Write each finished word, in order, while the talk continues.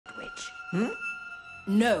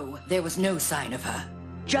No, there was no sign of her.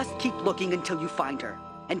 Just keep looking until you find her,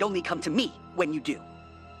 and only come to me when you do.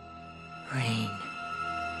 Rain.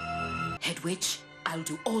 Head Witch, I'll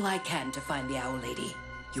do all I can to find the Owl Lady.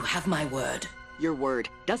 You have my word. Your word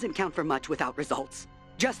doesn't count for much without results.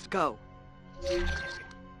 Just go.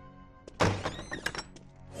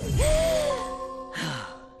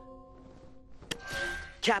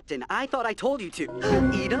 Captain, I thought I told you to.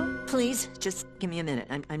 Ida? Please, just give me a minute.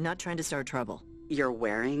 I'm not trying to start trouble. You're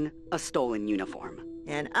wearing a stolen uniform.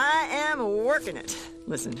 And I am working it.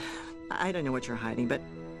 Listen, I don't know what you're hiding, but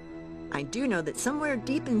I do know that somewhere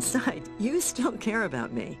deep inside, you still care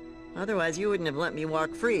about me. Otherwise, you wouldn't have let me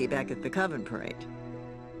walk free back at the Coven Parade.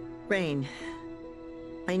 Rain,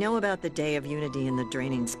 I know about the Day of Unity and the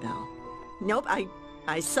draining spell. Nope,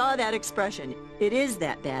 I saw that expression. It is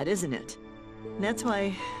that bad, isn't it? That's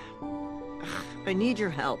why I need your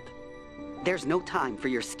help. There's no time for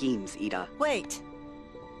your schemes, Ida. Wait.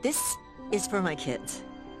 This is for my kids.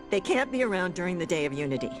 They can't be around during the Day of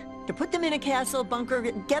Unity. To put them in a castle, bunker,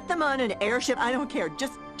 get them on an airship, I don't care.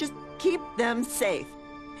 Just keep them safe.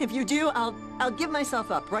 If you do, I'll give myself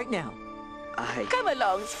up right now. Come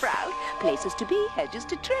along, Sprout. Places to be, hedges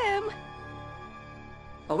to trim.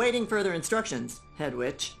 Awaiting further instructions, Head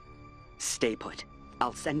Witch. Stay put.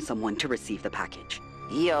 I'll send someone to receive the package.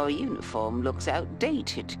 Your uniform looks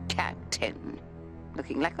outdated, Captain.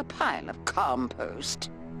 Looking like a pile of compost.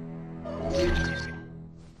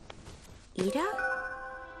 Ida?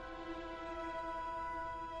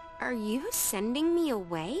 Are you sending me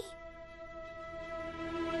away?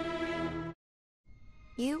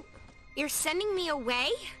 You're sending me away?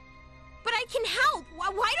 But I can help!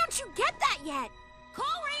 Why don't you get that yet?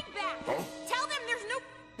 Call Rain back! Tell them there's no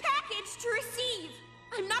package to receive!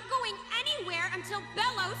 I'm not going anywhere until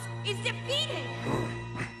Belos is defeated!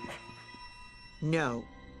 No.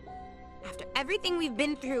 After everything we've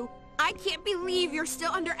been through, I can't believe you're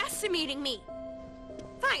still underestimating me.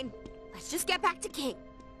 Fine, let's just get back to King.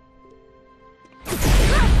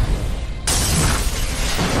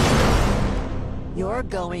 You're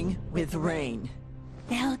going with Rain.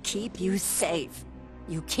 They'll keep you safe.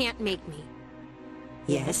 You can't make me.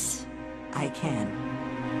 Yes, I can.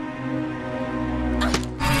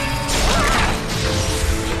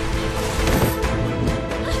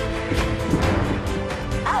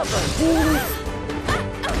 Albert!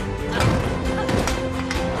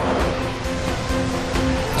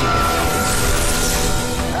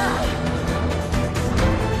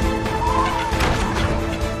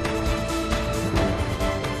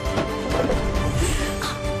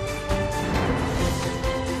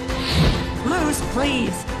 Lose,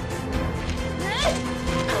 please!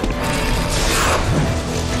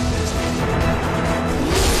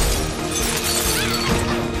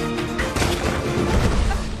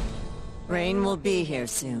 Rain will be here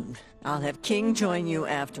soon. I'll have King join you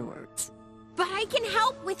afterwards. But I can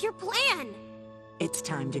help with your plan! It's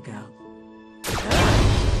time to go.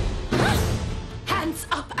 Hands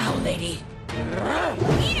up, Owl Lady!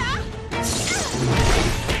 Ida!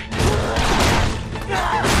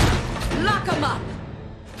 Lock 'em up!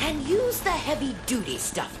 And use the heavy-duty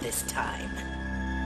stuff this time.